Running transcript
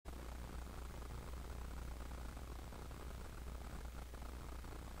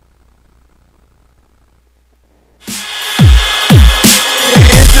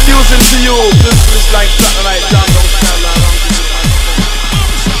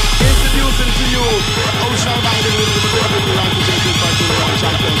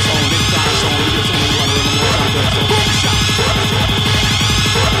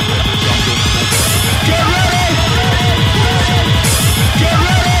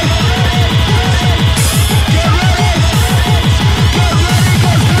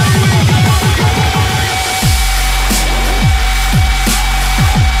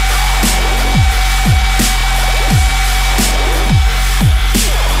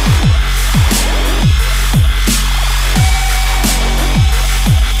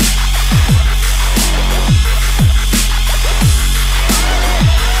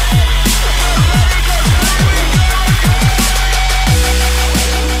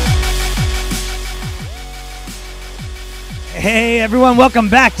Hey everyone, welcome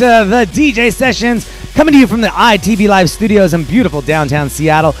back to the DJ Sessions, coming to you from the ITV Live studios in beautiful downtown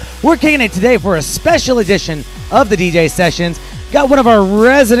Seattle. We're kicking it today for a special edition of the DJ Sessions. Got one of our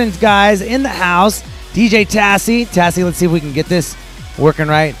resident guys in the house, DJ Tassay. Tassay, let's see if we can get this working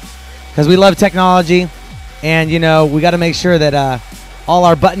right, because we love technology, and you know, we got to make sure that all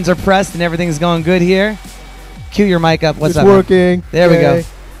our buttons are pressed and everything's going good here. Cue your mic up. What's it's up? It's working. Man? There we go.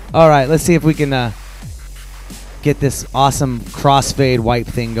 All right, let's see if we can get this awesome crossfade wipe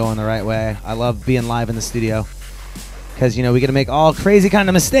thing going the right way. I love being live in the studio because, you know, we got to make all crazy kind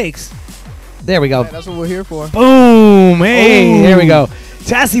of mistakes. There we go. Yeah, that's what we're here for. Boom. Hey, there we go.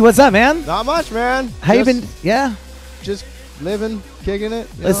 Tassay, what's up, man? Not much, man. How you been? Yeah. Just living, kicking it.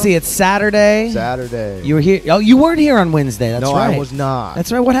 Let's see. It's Saturday. Saturday. You were here. Oh, you weren't here on Wednesday. That's right. No, I was not.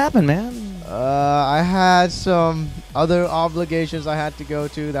 That's right. What happened, man? I had some other obligations I had to go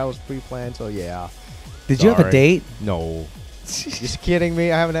to that was pre-planned, so yeah. Did you have a date? No. Just kidding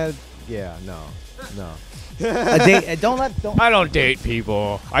me? I haven't had. Yeah, no. A date? Don't. I don't date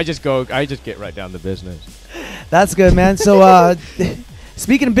people. I just get right down to business. That's good, man. So,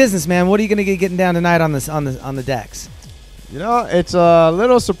 speaking of business, man, what are you gonna get getting down tonight on the decks? You know, it's a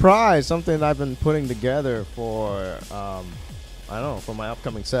little surprise. Something that I've been putting together for, I don't know, for my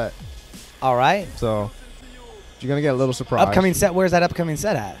upcoming set. All right. So you're gonna get a little surprise. Upcoming set. Where's that upcoming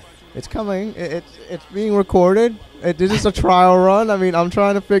set at? It's coming. It's being recorded. This is a trial run. I mean, I'm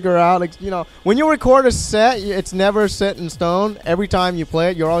trying to figure out, like, you know, when you record a set, it's never set in stone. Every time you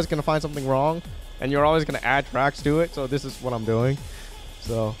play it, you're always gonna find something wrong, and you're always gonna add tracks to it. So this is what I'm doing.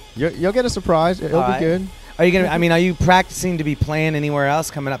 So you'll get a surprise. It'll be good. Are you gonna? I mean, are you practicing to be playing anywhere else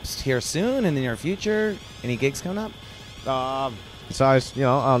coming up here soon in the near future? Any gigs coming up? Besides, you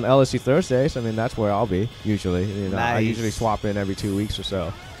know, on LSU Thursdays, I mean, that's where I'll be usually. You know, nice. I usually swap in every 2 weeks or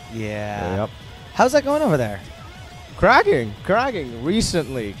so. Yeah. Yep. How's that going over there? Cracking.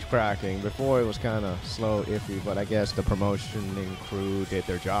 Recently cracking. Before it was kind of slow, iffy, but I guess the promotioning crew did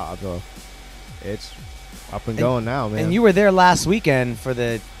their job, so it's up and going now, man. And you were there last weekend for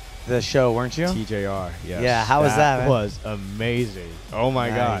the show, weren't you? TJR, yes. Yeah, how was that, man? That was amazing. Oh my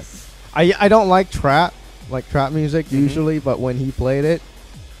Nice. God. I don't like trap music usually, but when he played it,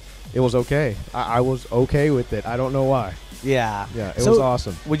 it was okay. I was okay with it. I don't know why. Yeah. Yeah, it was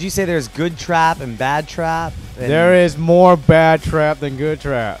awesome. Would you say there's good trap and bad trap? There is more bad trap than good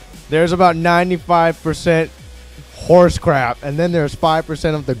trap. There's about 95% horse crap, and then there's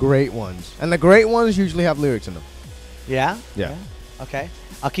 5% of the great ones. And the great ones usually have lyrics in them. Yeah? Yeah. Okay.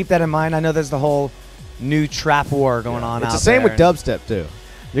 I'll keep that in mind. I know there's the whole new trap war going on out there. It's the same with dubstep, too.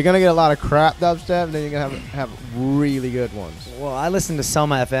 You're going to get a lot of crap dubstep, and then you're going to have really good ones. Well, I listen to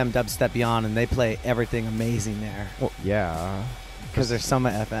Soma FM, Dubstep Beyond, and they play everything amazing there. Well, yeah. Because there's Soma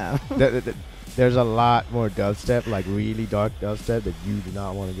FM. There's a lot more dubstep, like really dark dubstep that you do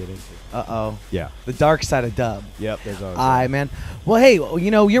not want to get into. Uh-oh. Yeah. The dark side of dub. Yep, there's always All right, man. Well, hey,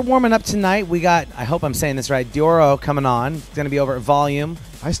 you know, you're warming up tonight. We got, I hope I'm saying this right, Dioro coming on. It's going to be over at Volume.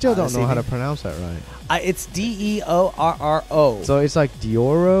 I still don't know how to pronounce that right. It's Deorro. So it's like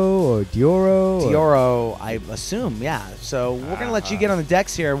Dioro or Dioro? Dioro, I assume, yeah. So we're going to let you get on the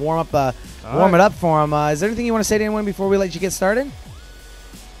decks here and warm it up for him. Is there anything you want to say to anyone before we let you get started?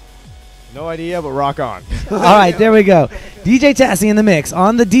 No idea, but rock on. All right, there we go. DJ Tassay in the mix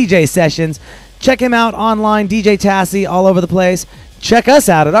on the DJ Sessions. Check him out online, DJ Tassay, all over the place. Check us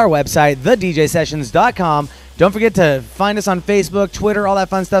out at our website, thedjsessions.com. Don't forget to find us on Facebook, Twitter, all that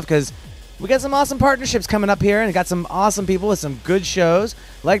fun stuff, because we got some awesome partnerships coming up here, and got some awesome people with some good shows,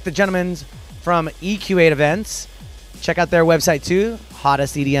 like the gentlemen from EQ8 Events. Check out their website, too.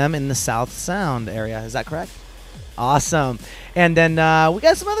 Hottest EDM in the South Sound area. Is that correct? Awesome. And then we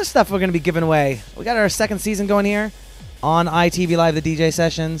got some other stuff we're going to be giving away. We got our second season going here on ITV Live, the DJ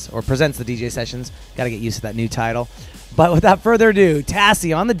Sessions, or presents the DJ Sessions. Got to get used to that new title. But without further ado,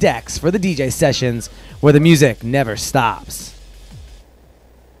 Tassay on the decks for the DJ Sessions, where the music never stops.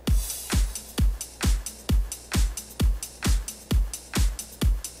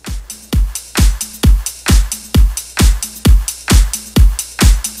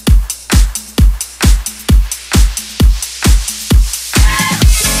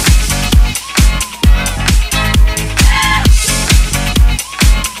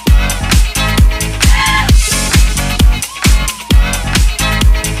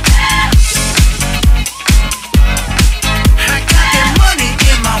 I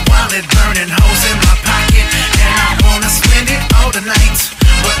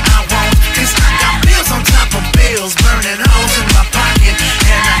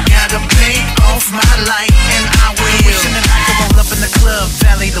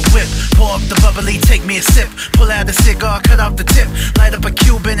the bubbly, take me a sip. Pull out a cigar, cut off the tip. Light up a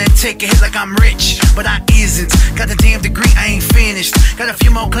Cuban and take a hit like I'm rich, but I isn't. Got a damn degree, I ain't finished. Got a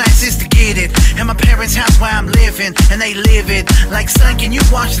few more classes to get it. At my parents' house where I'm living, and they live it. Like, son, can you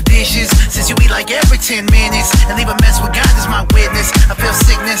wash the dishes? Since you eat like every 10 minutes and leave a mess with God as my witness. I feel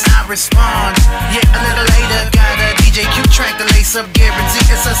sickness, I respond. Yeah, a little later, got a DJ Q track to lace up, guarantee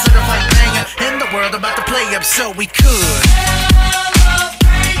it's a certified banger. In the world about to play up so we could.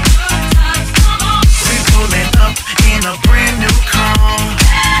 We pulling up in a brand new car.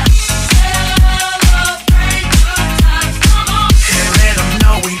 And let them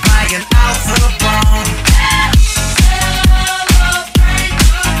know we buying out the bar.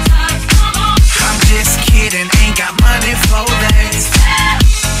 I'm just kidding, ain't got money for that.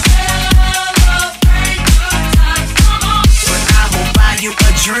 But I will buy you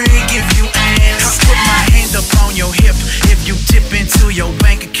a drink if you ask. Put my hand up on your hip if you dip into your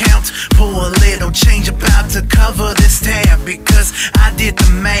bank account. Pull a little change about to cover this tab, because I did the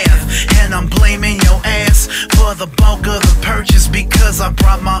math and I'm blaming your ass for the bulk of the purchase, because I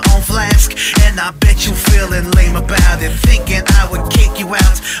brought my own flask. And I bet you feeling lame about it, thinking I would kick you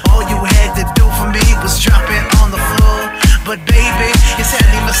out. All you had to do for me was drop it on the floor. But baby, you're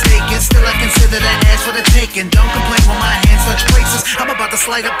sadly mistaken. Still I consider that ass for the taking. Don't complain when my hands touch braces. I'm about to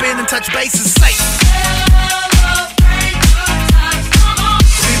slide up in and touch bases. Safe.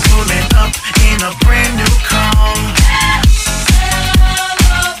 We pulling up in a brand new car.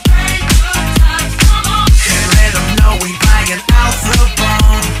 And let them know we buying out the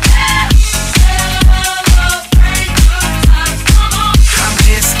bar. I'm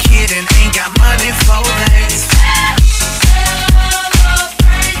just kidding, ain't got money for that.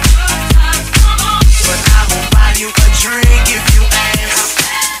 But I will buy you a drink if you ask.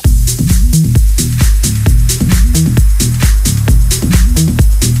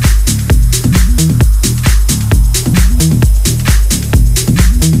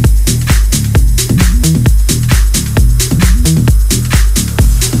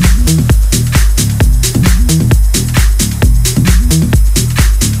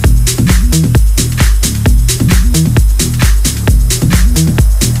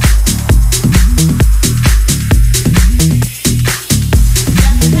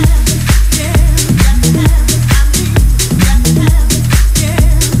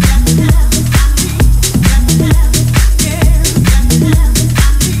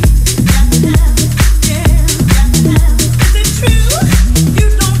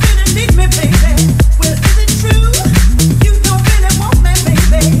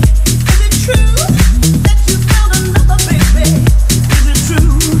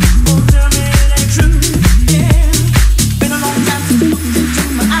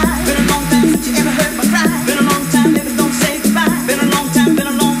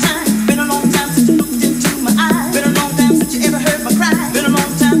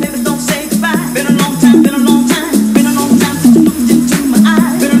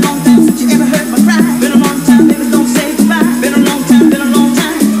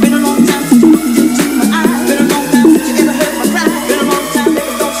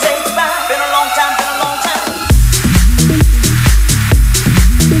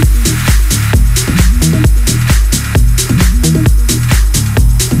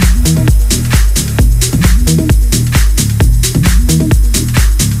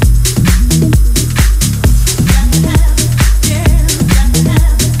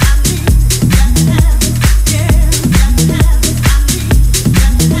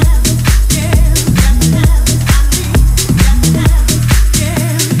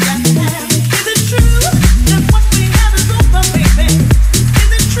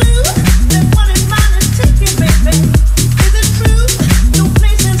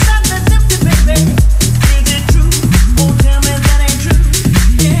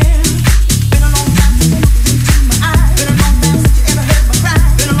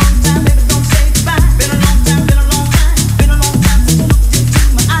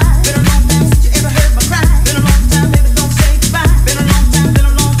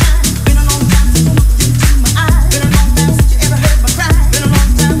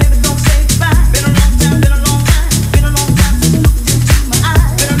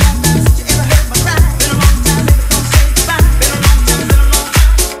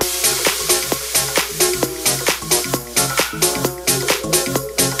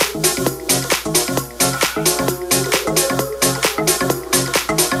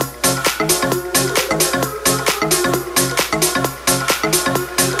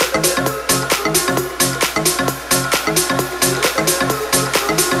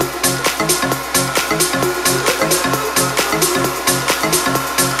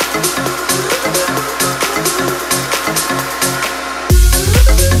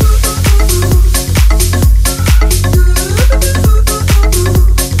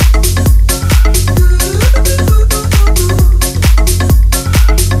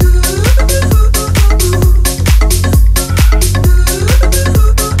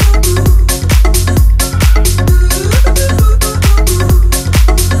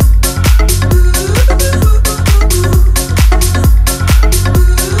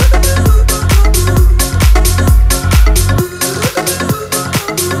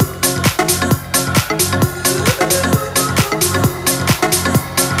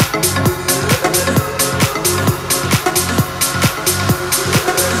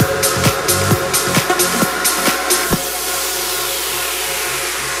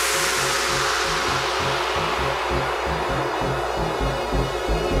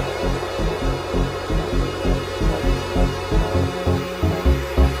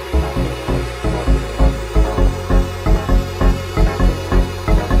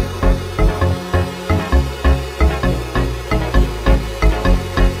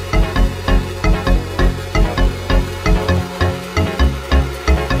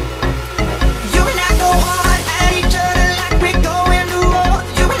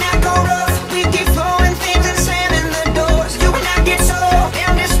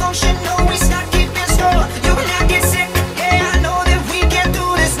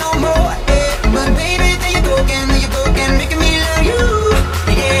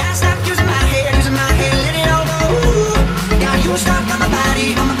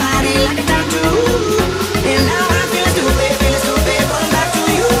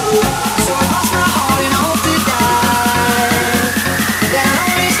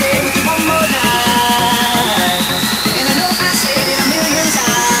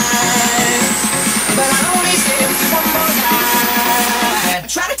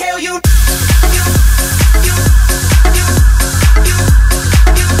 tell you.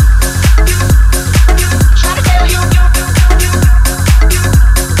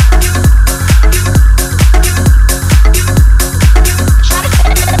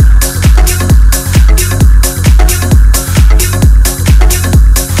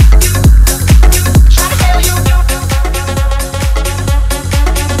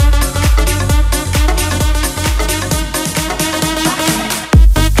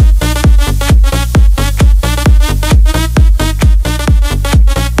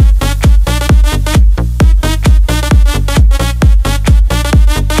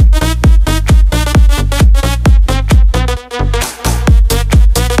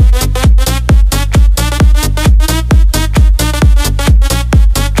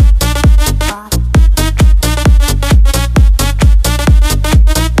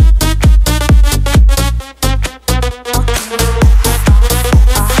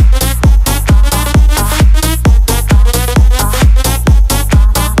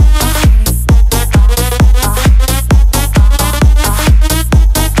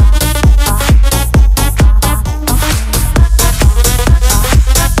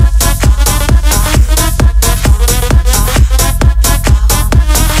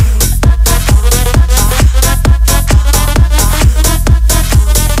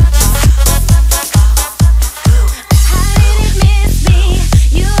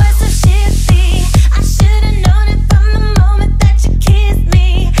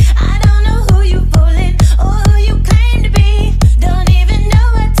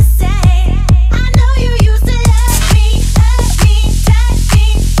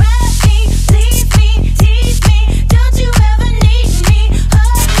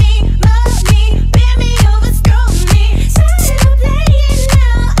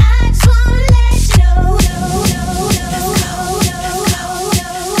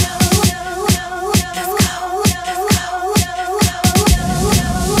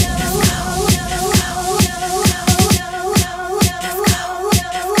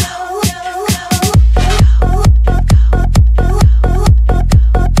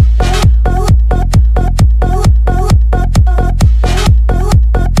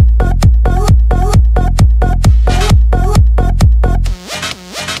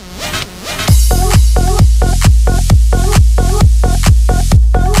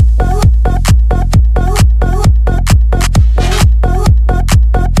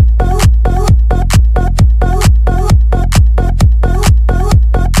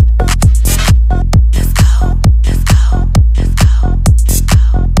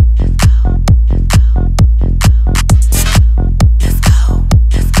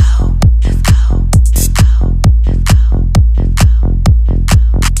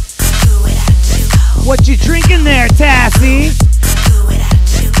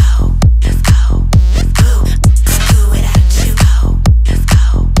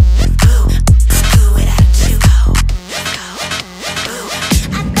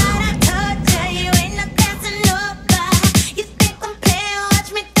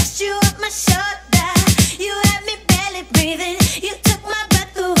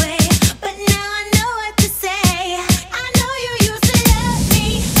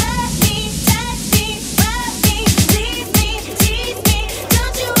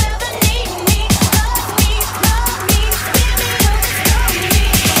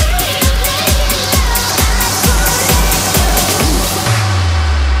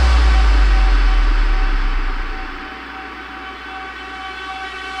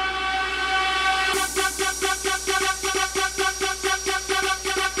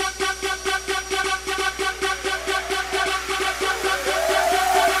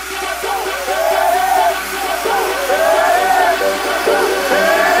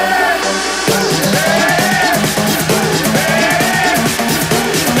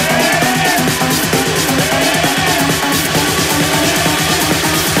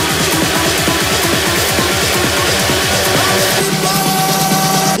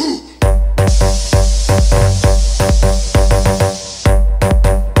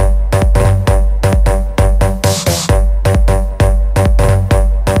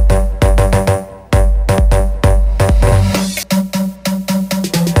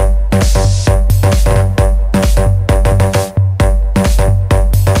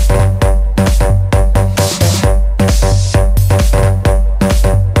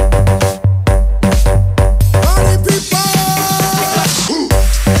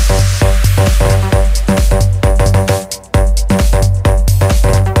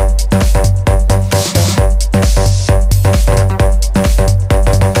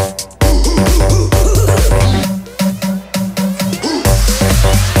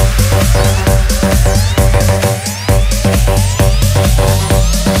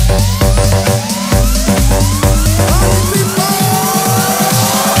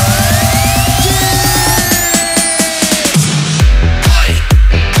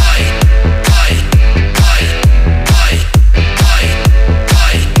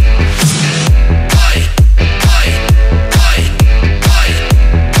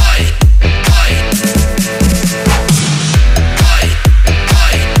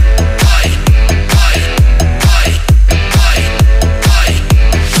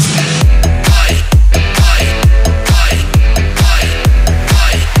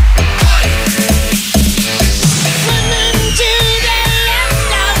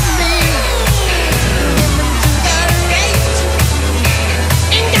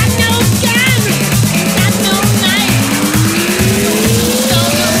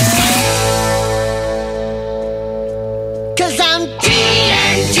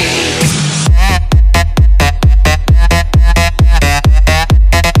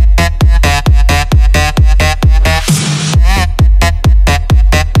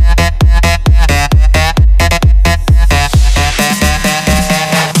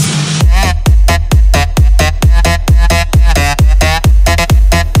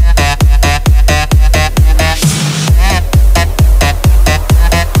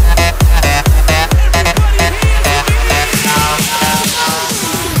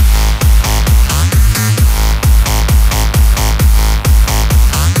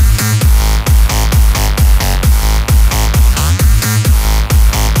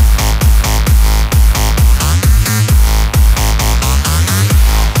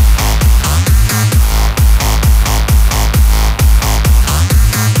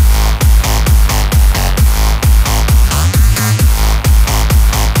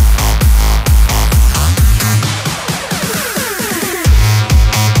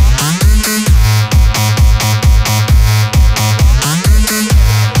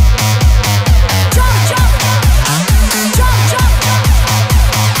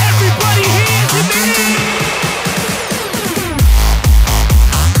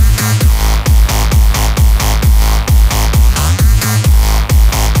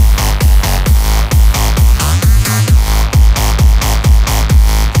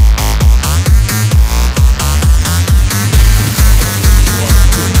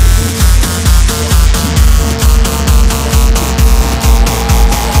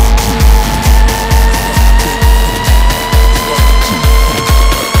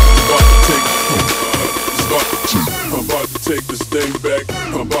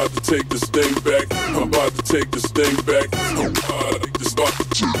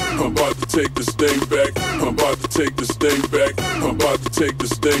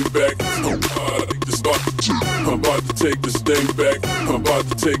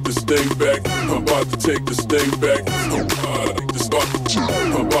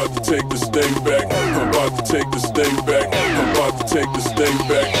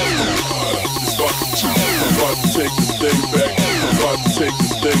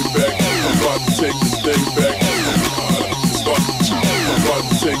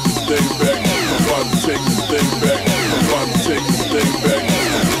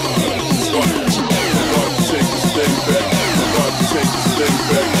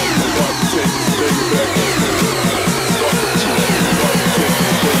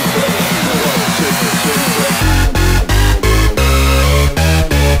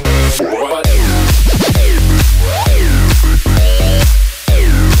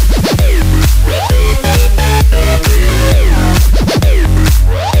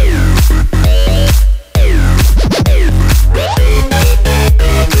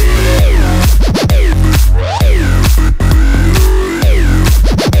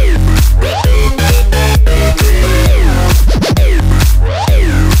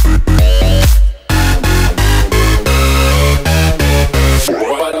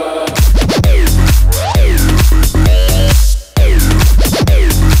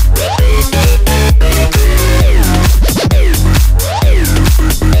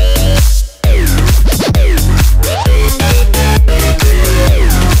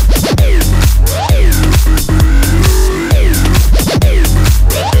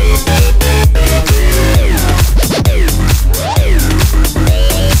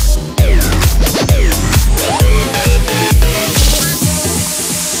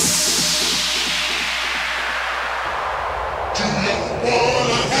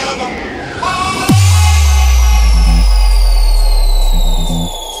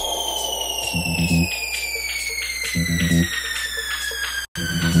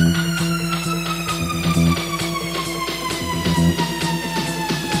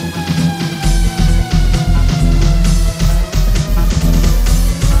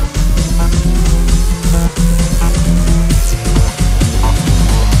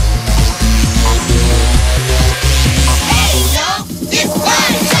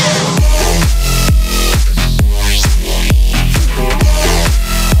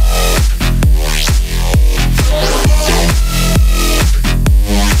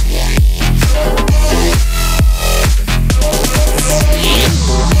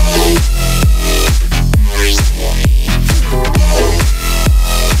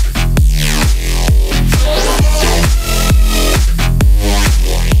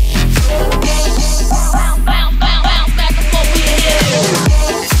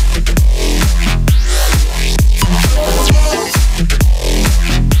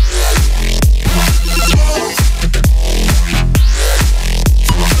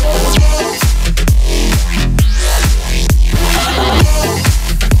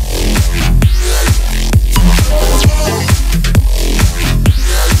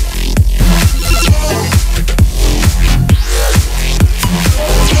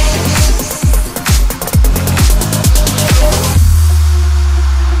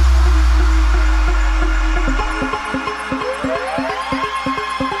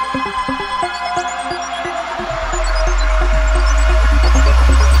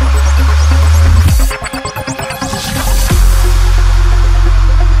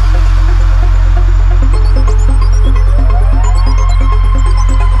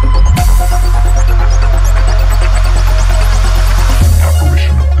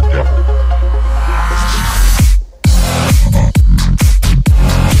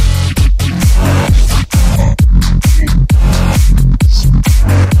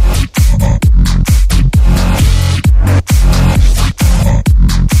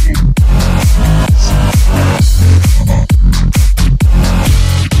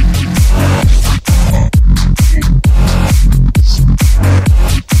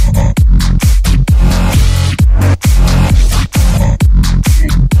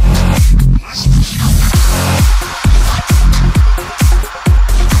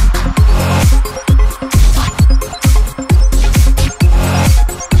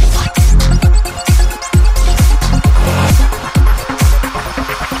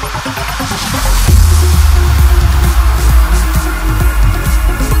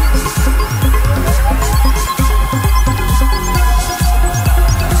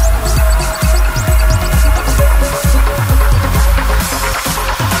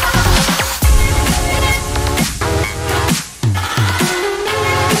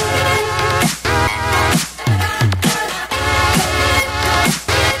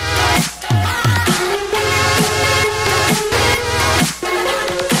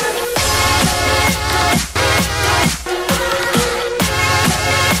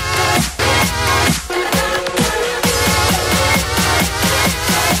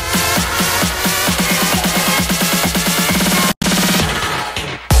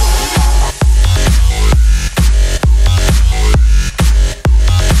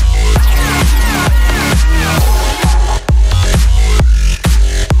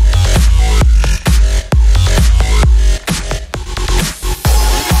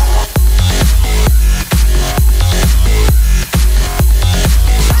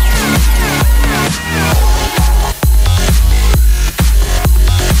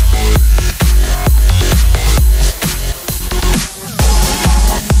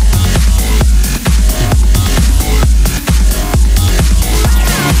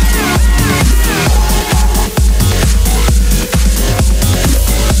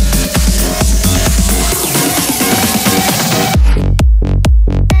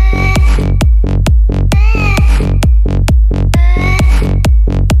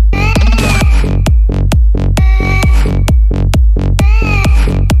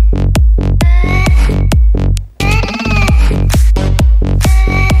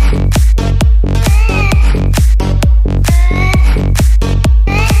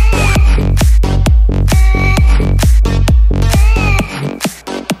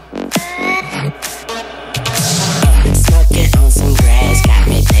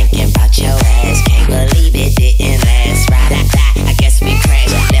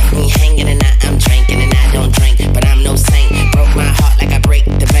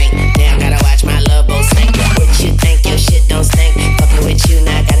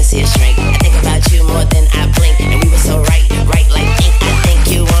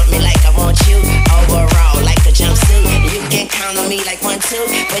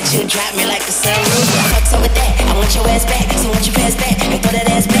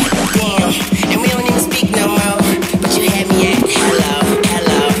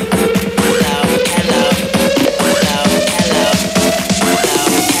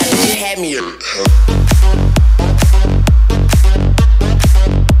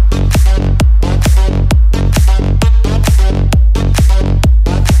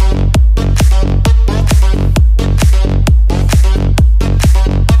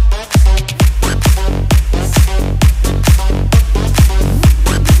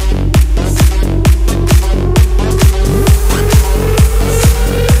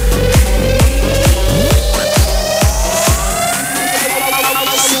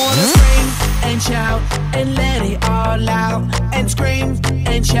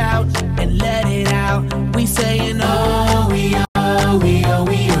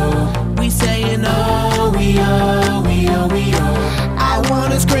 We saying oh, we oh, we oh, we oh. I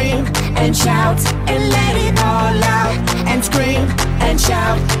wanna scream and shout and let it all out. And scream and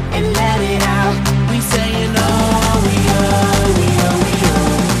shout and let it out. We saying oh, we oh, we oh, we oh.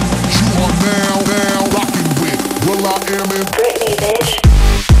 You are now rocking with Will I Am in Britney, bitch.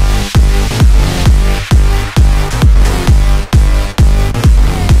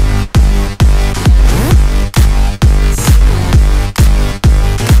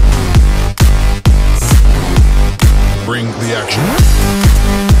 Bring the action.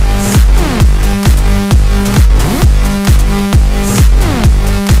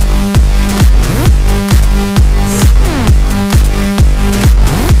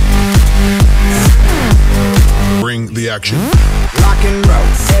 Bring the action. Rock and roll,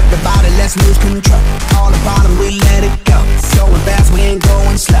 everybody let's lose control. All the bottom we let it go. Going fast, we ain't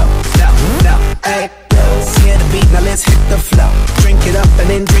going slow. No, no, hey, yo. Hear the beat, now let's hit the flow. Drink it up and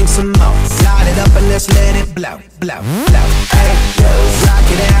then drink some more. Light it up and let's let it blow, blow, blow. Hey, yo. Rock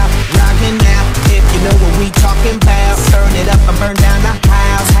it out, rock it now. If you know what we talking about, turn it up and burn down the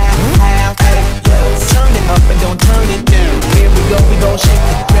house, house. Hey, yo. Turn it up and don't turn it down. Here we go shake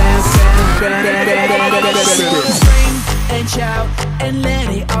the ground, ground, ground. Scream and shout and let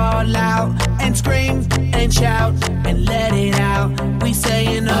it all out. And scream and shout and let it out. We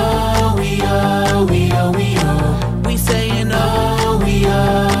saying oh, we oh, we oh, we oh. We saying oh, we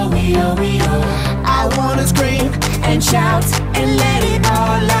oh, we oh, we oh. I wanna scream and shout and let it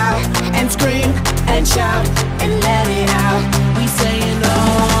all out. And scream and shout and let it out. We saying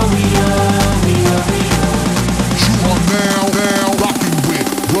oh, we oh, we oh, we oh. You are now rocking with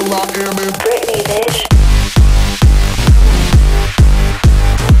Will I Am in Britney, bitch.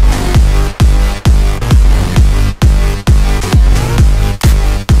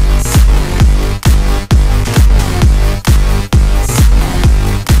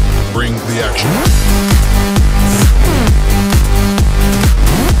 Bring the action.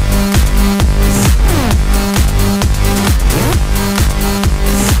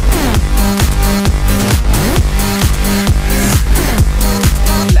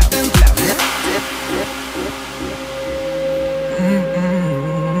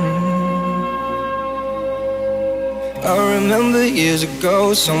 I remember years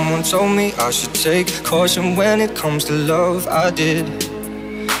ago, someone told me I should take caution when it comes to love. I did.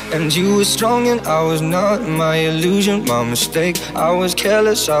 And you were strong and I was not. My illusion, my mistake. I was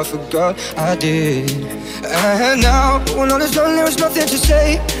careless, I forgot I did. And now, when all is done, there is nothing to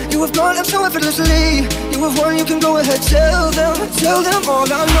say. You have gone up so effortlessly. You have won, you can go ahead, tell them all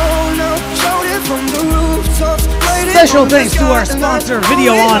I know now. Shout it from the rooftops. Special thanks to our sponsor,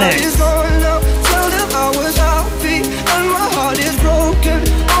 Video Onyx. Tell them I was happy and my heart is broken.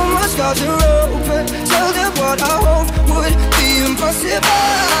 All my scars are open. Tell them what I hope would be impossible.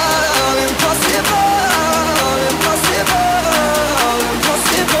 Impossible, impossible,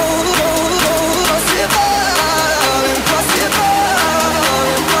 impossible, impossible,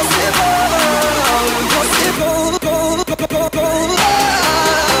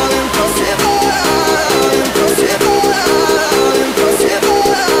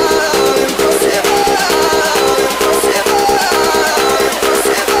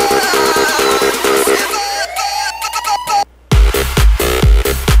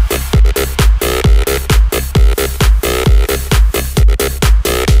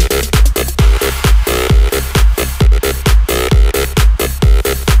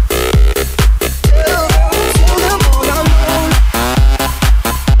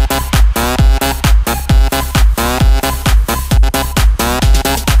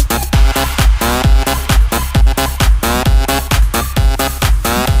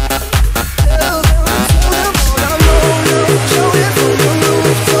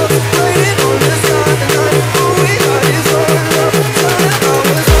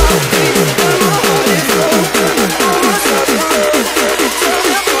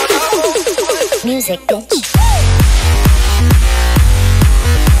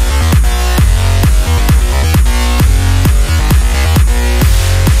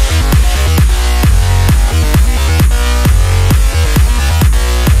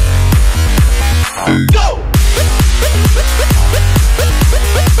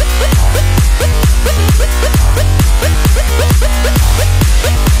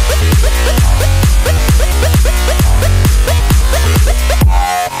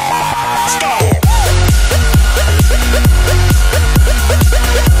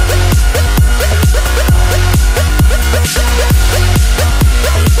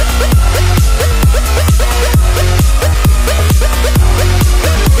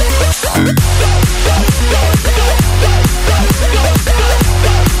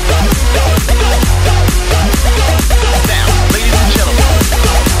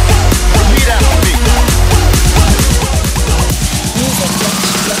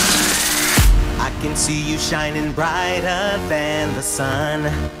 sun.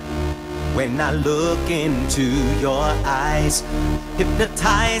 When I look into your eyes,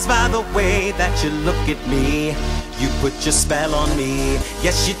 hypnotized by the way that you look at me, you put your spell on me.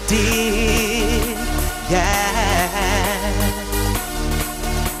 Yes, you did. Yeah.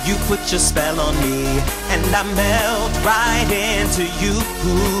 You put your spell on me, and I melt right into you.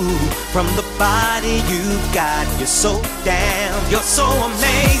 From the body you've got, you're so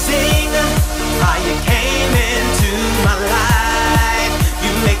amazing. How you came into my life,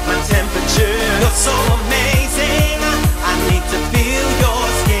 you make my temperature. You're so amazing. I need to feel your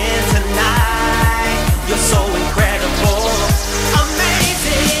skin tonight. You're so incredible.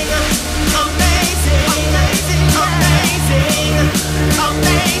 Amazing, amazing, amazing, amazing,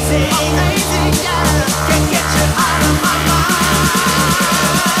 amazing, amazing, yeah. Can't get you out of my mind.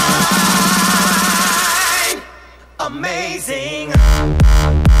 Amazing.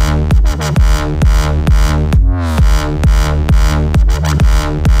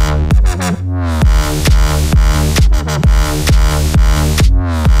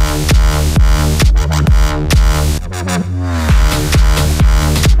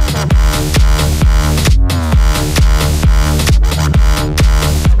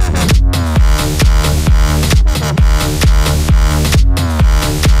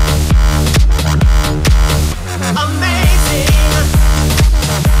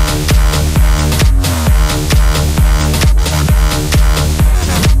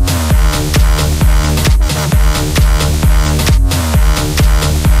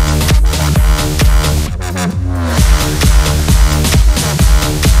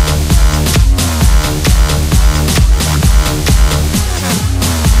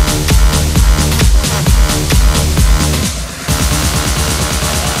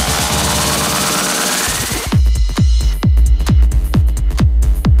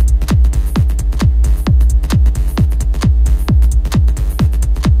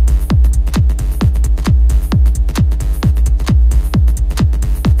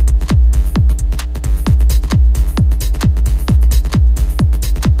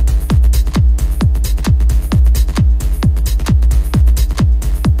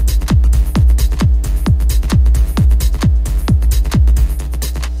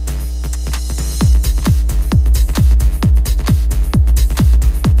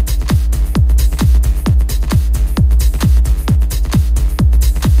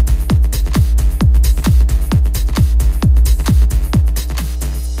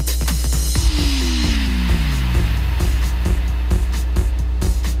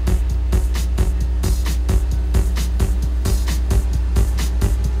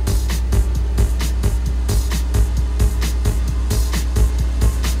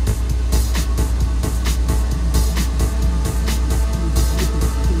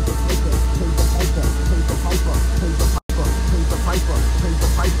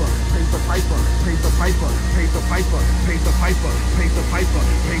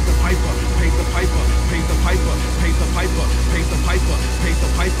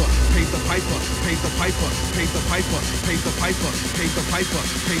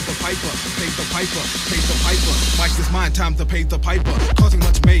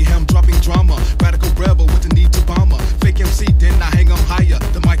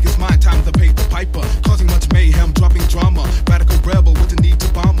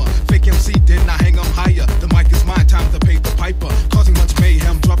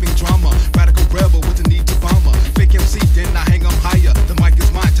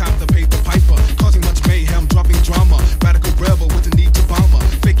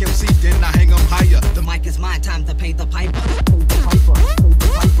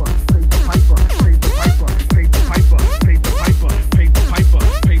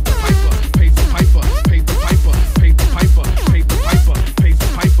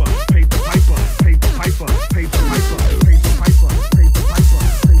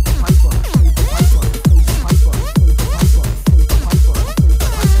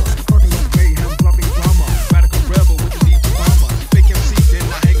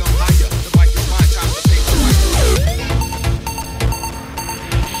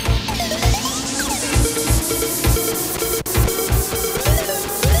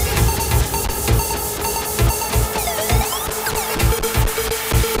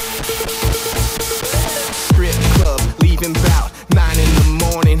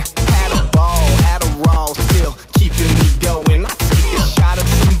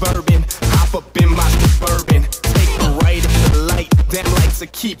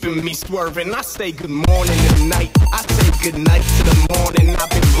 Keeping me swerving. I say good morning and night. I say good night to the morning. I've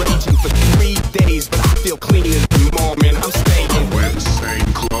been raging for 3 days, but I feel clean in the morning. I'm staying. I wear the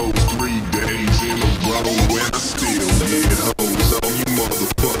same clothes 3 days in a row, and I still get hoes. so you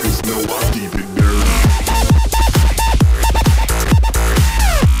motherfuckers know I keep it dirty.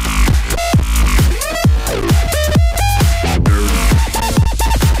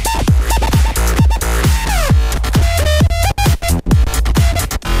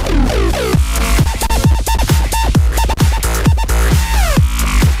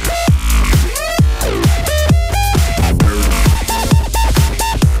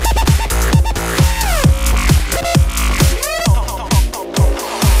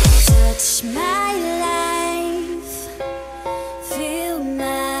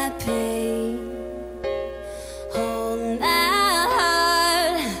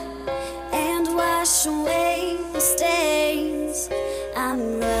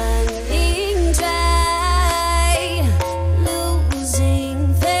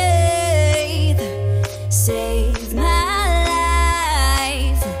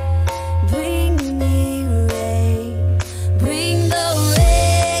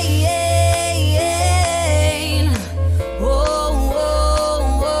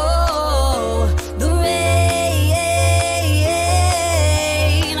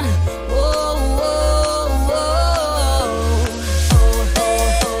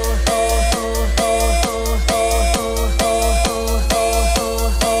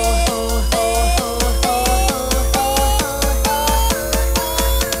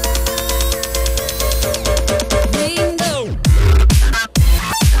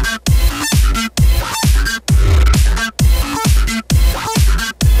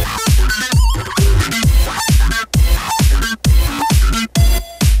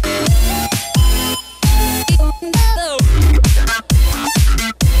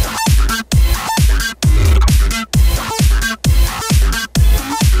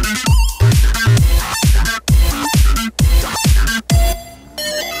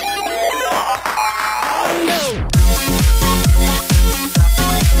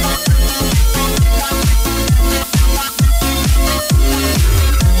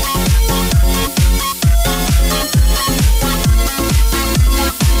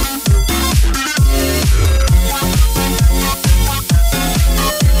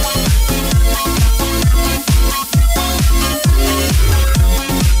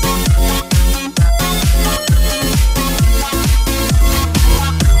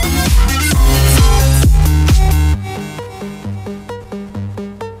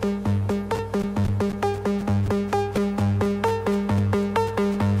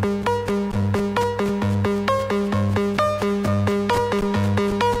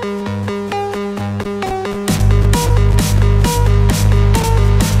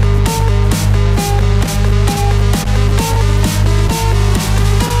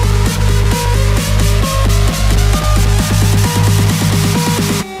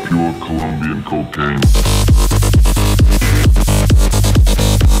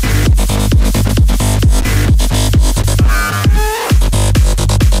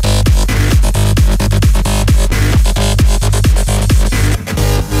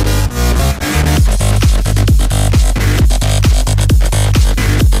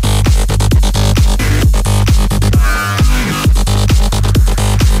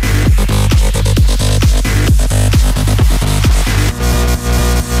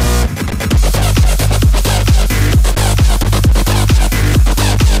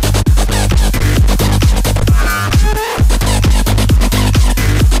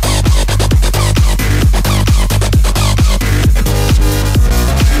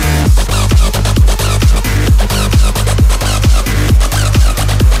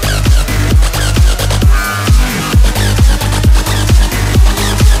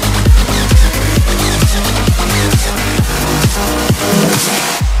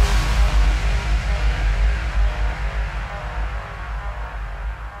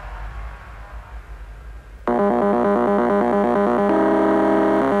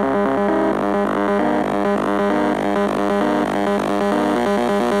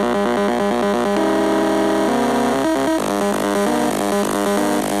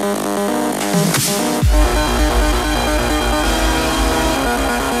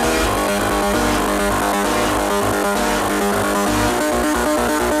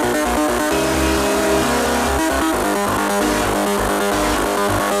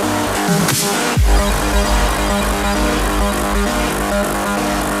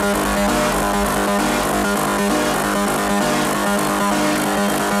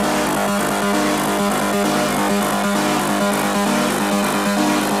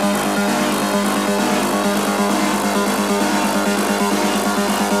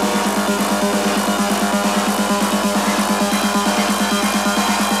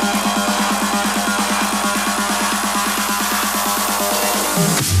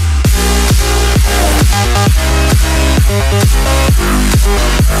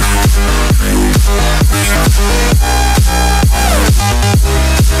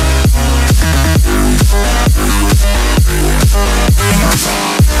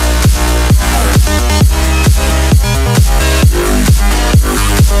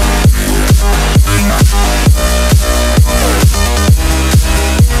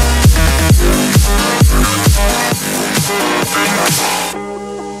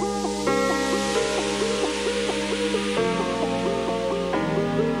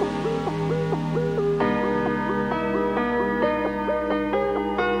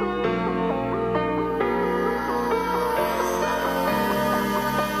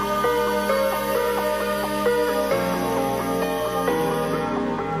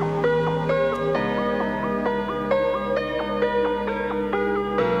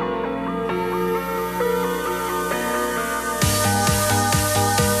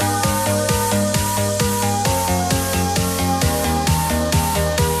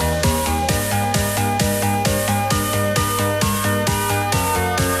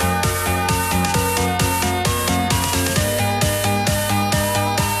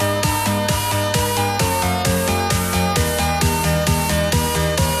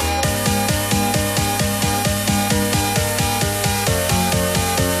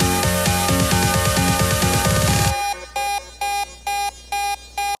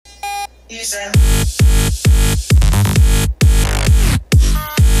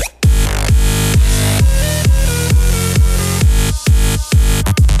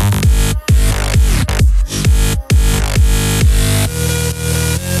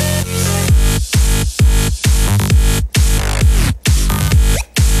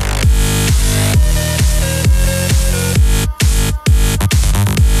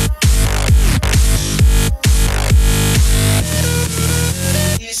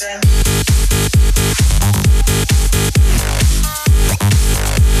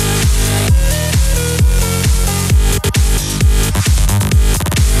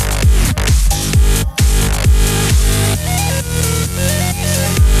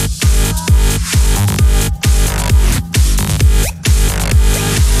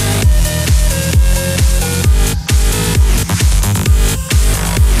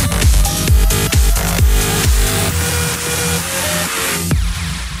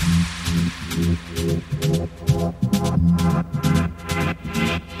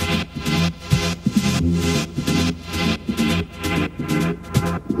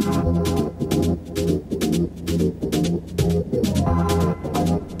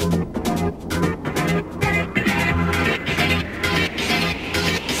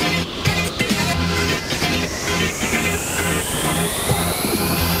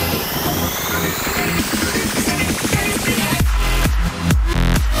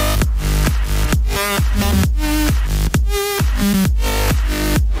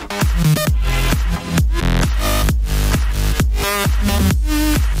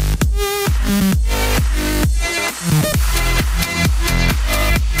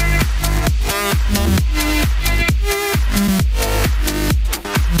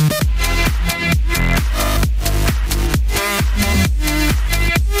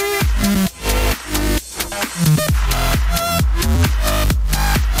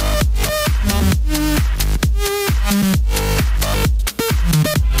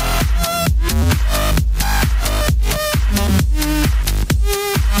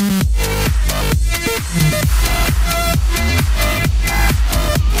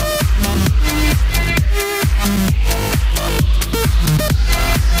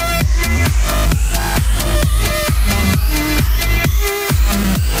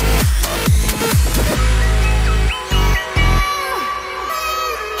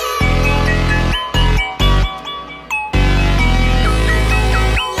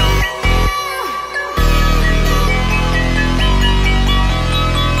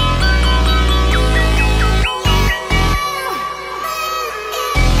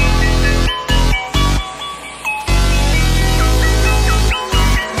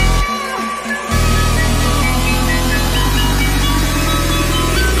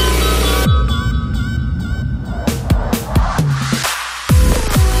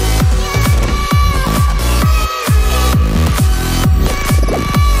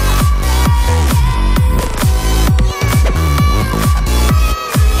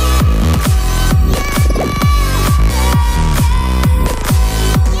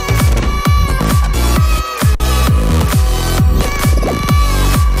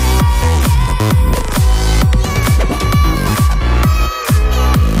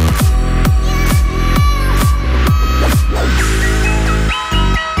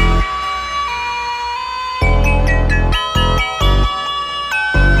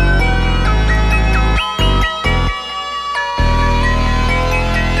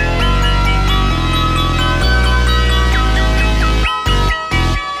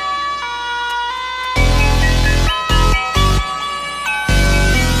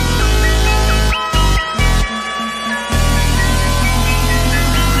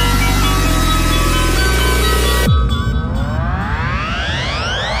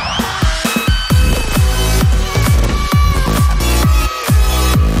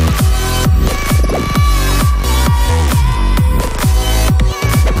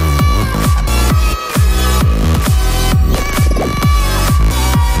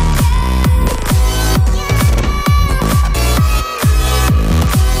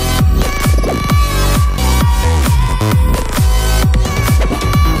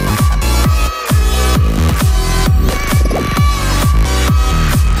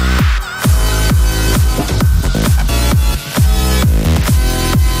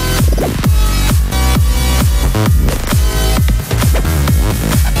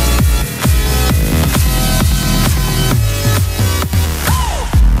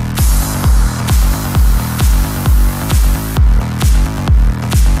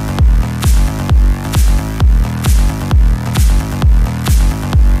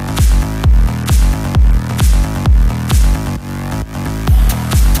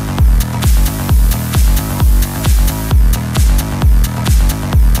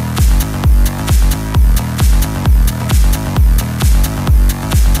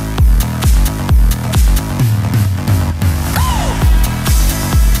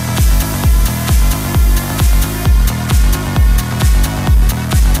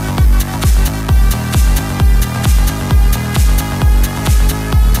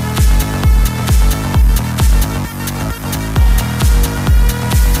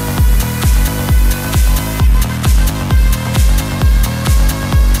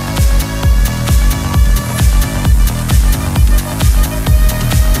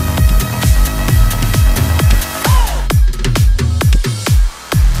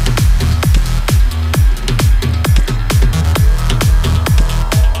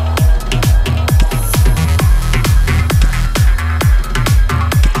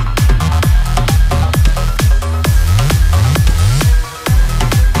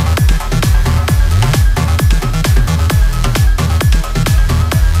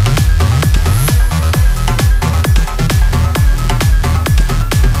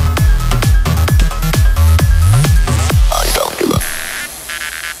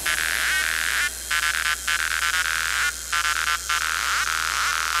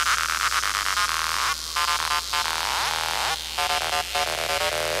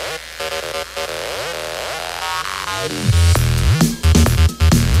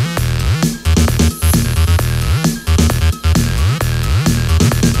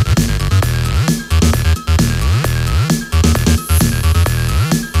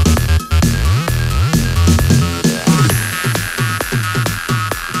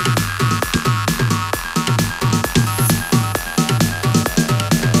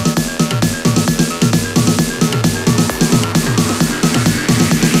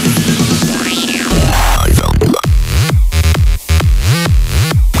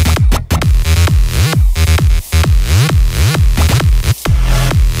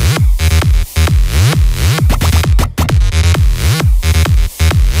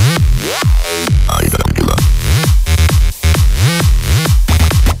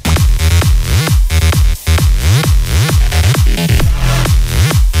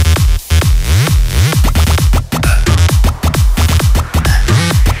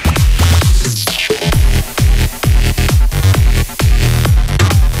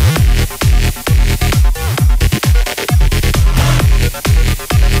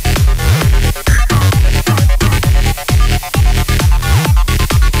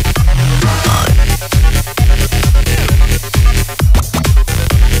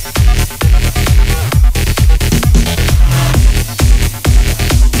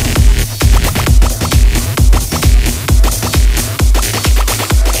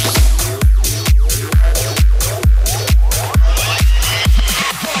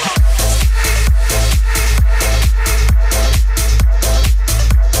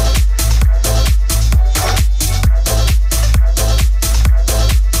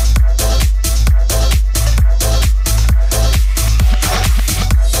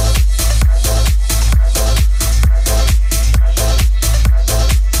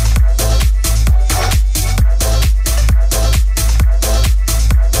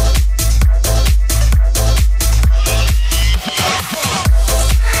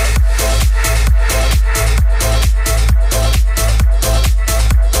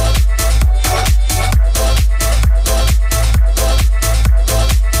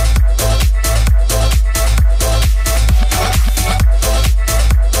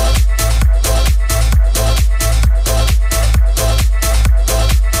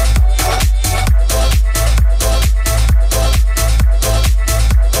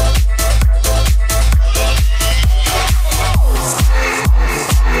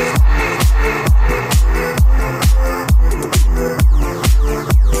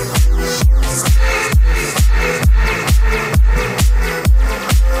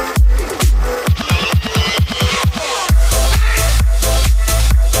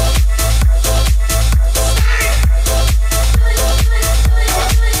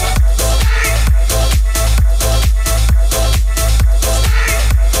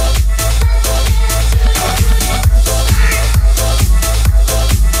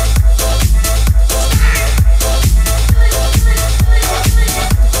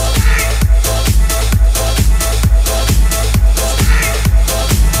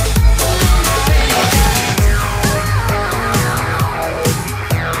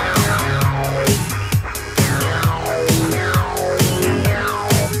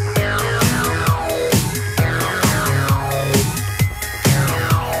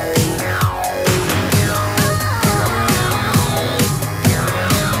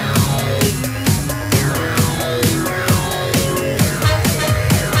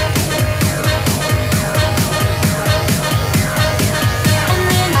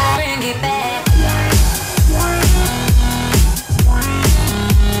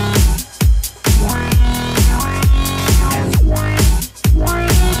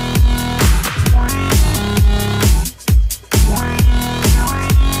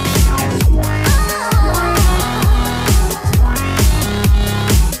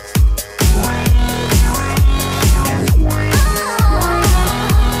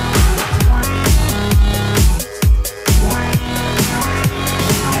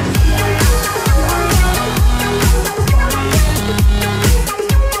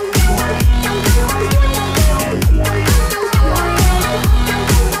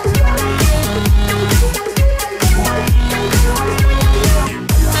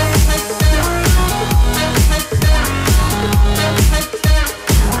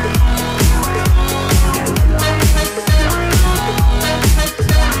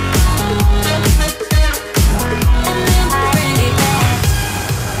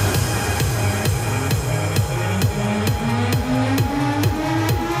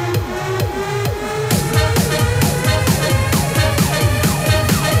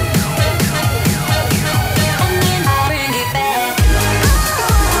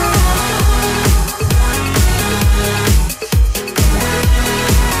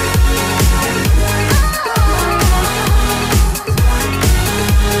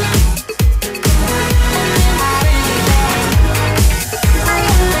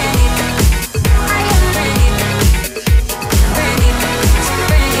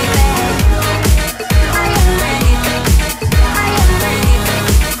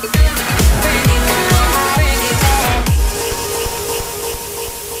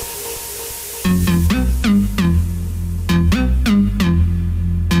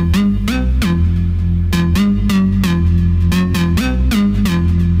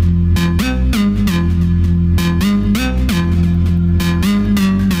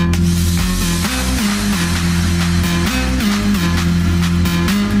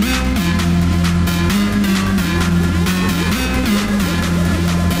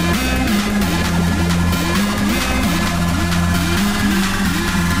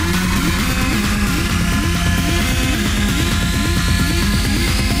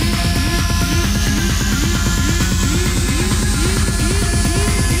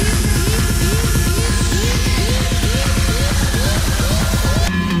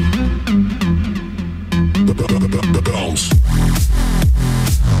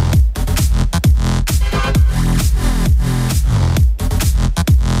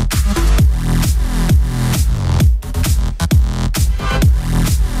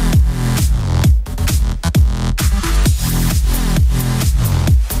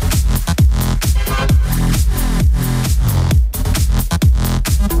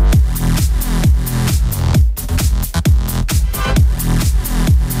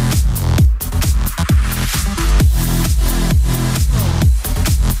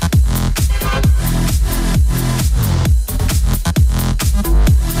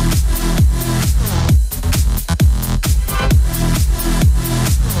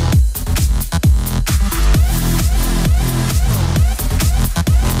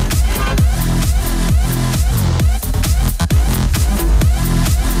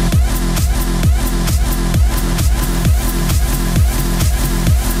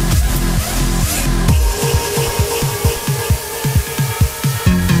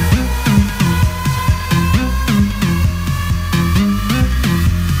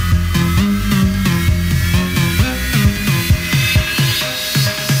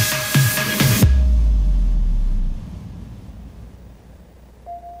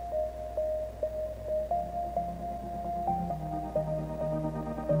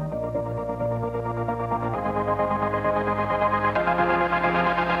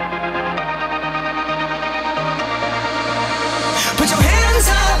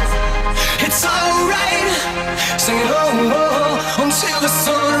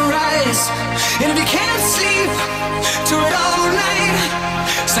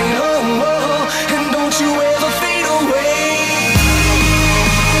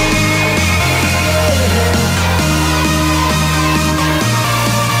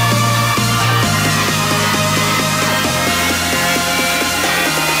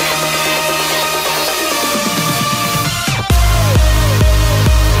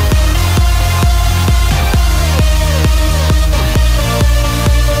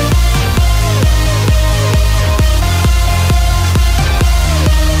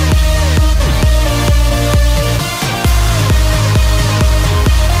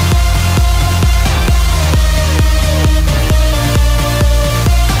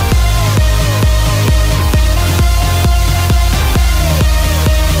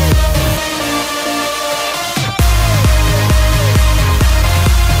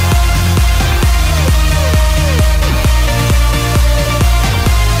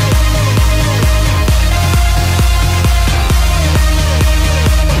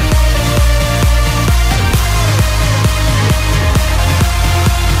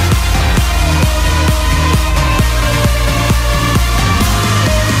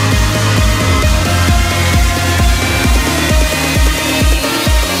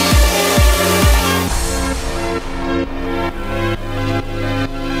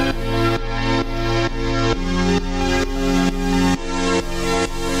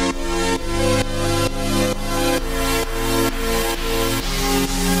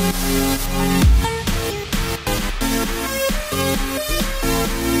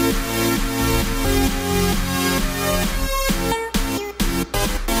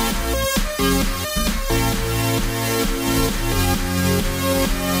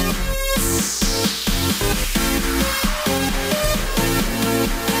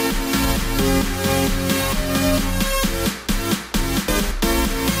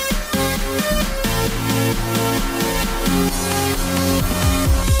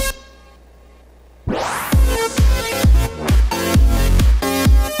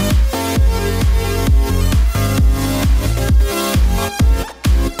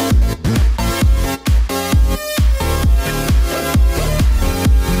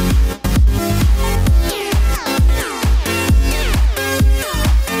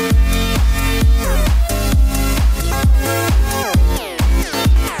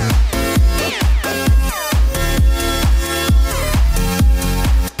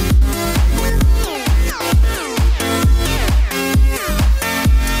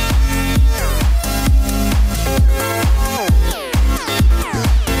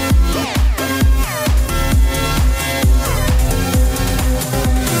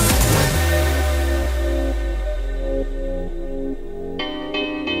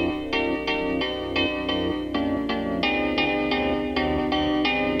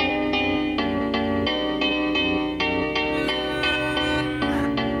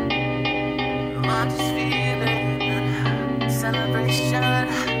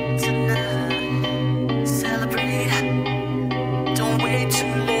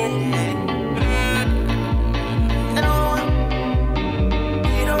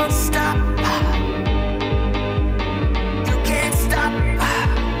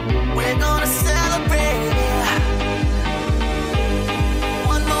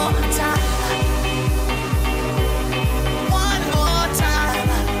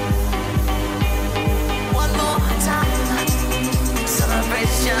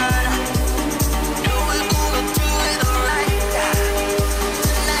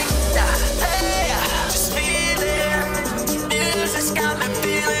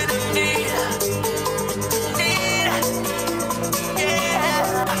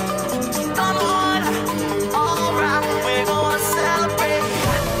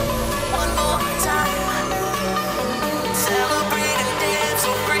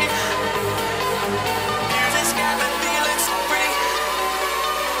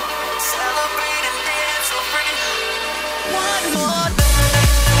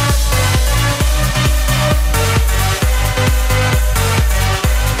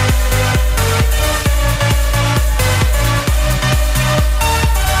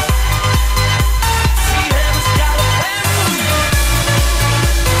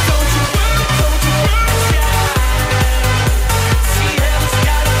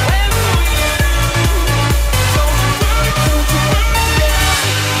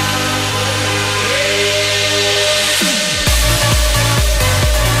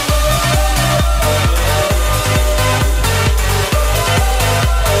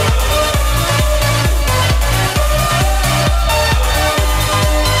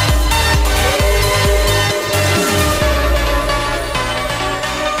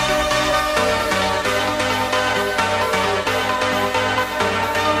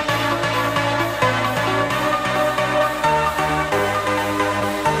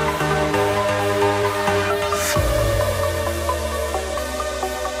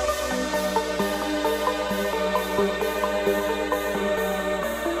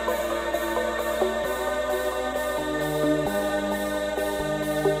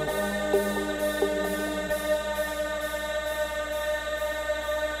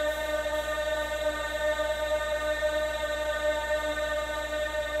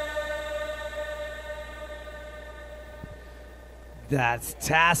 That's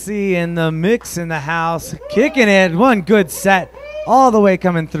Tassay in the mix in the house, kicking it. One good set all the way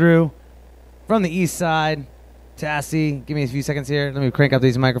coming through from the east side. Tassay, give me a few seconds here. Let me crank up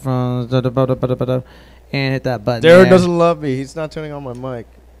these microphones and hit that button. Darren there. doesn't love me. He's not turning on my mic.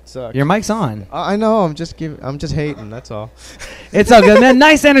 It sucks. Your mic's on. I know. I'm just hating. That's all. It's all good, man.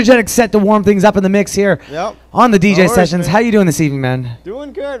 Nice energetic set to warm things up in the mix here Yep. on the DJ No worries, sessions. man. How you doing this evening, man?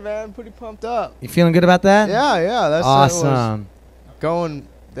 Doing good, man. Pretty pumped up. You feeling good about that? Yeah. That's Awesome. Going.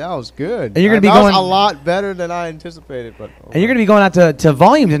 That was good. And you're gonna be that going was a lot better than I anticipated. But And you're going to be going out to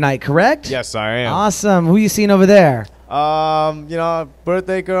Volume tonight, correct? Yes, I am. Awesome. Who you seeing over there?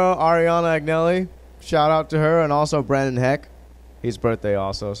 Birthday girl Ariana Agnelli. Shout out to her, and also Brandon Heck. His birthday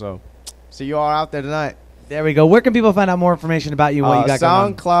also. So, see you all out there tonight. There we go. Where can people find out more information about you? What you got going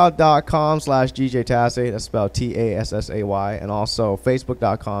on? SoundCloud.com/DJ Tassay. That's spelled Tassay. And also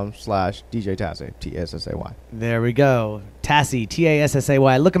Facebook.com/DJ Tassay. Tassay. There we go. Tassay,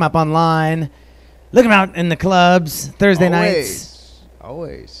 Tassay. Look him up online. Look him out in the clubs Thursday nights.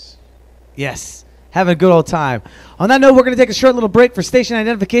 Always. Yes. Having a good old time. On that note, we're going to take a short little break for station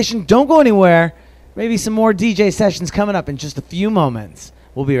identification. Don't go anywhere. Maybe some more DJ sessions coming up in just a few moments.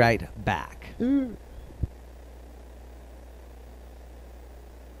 We'll be right back.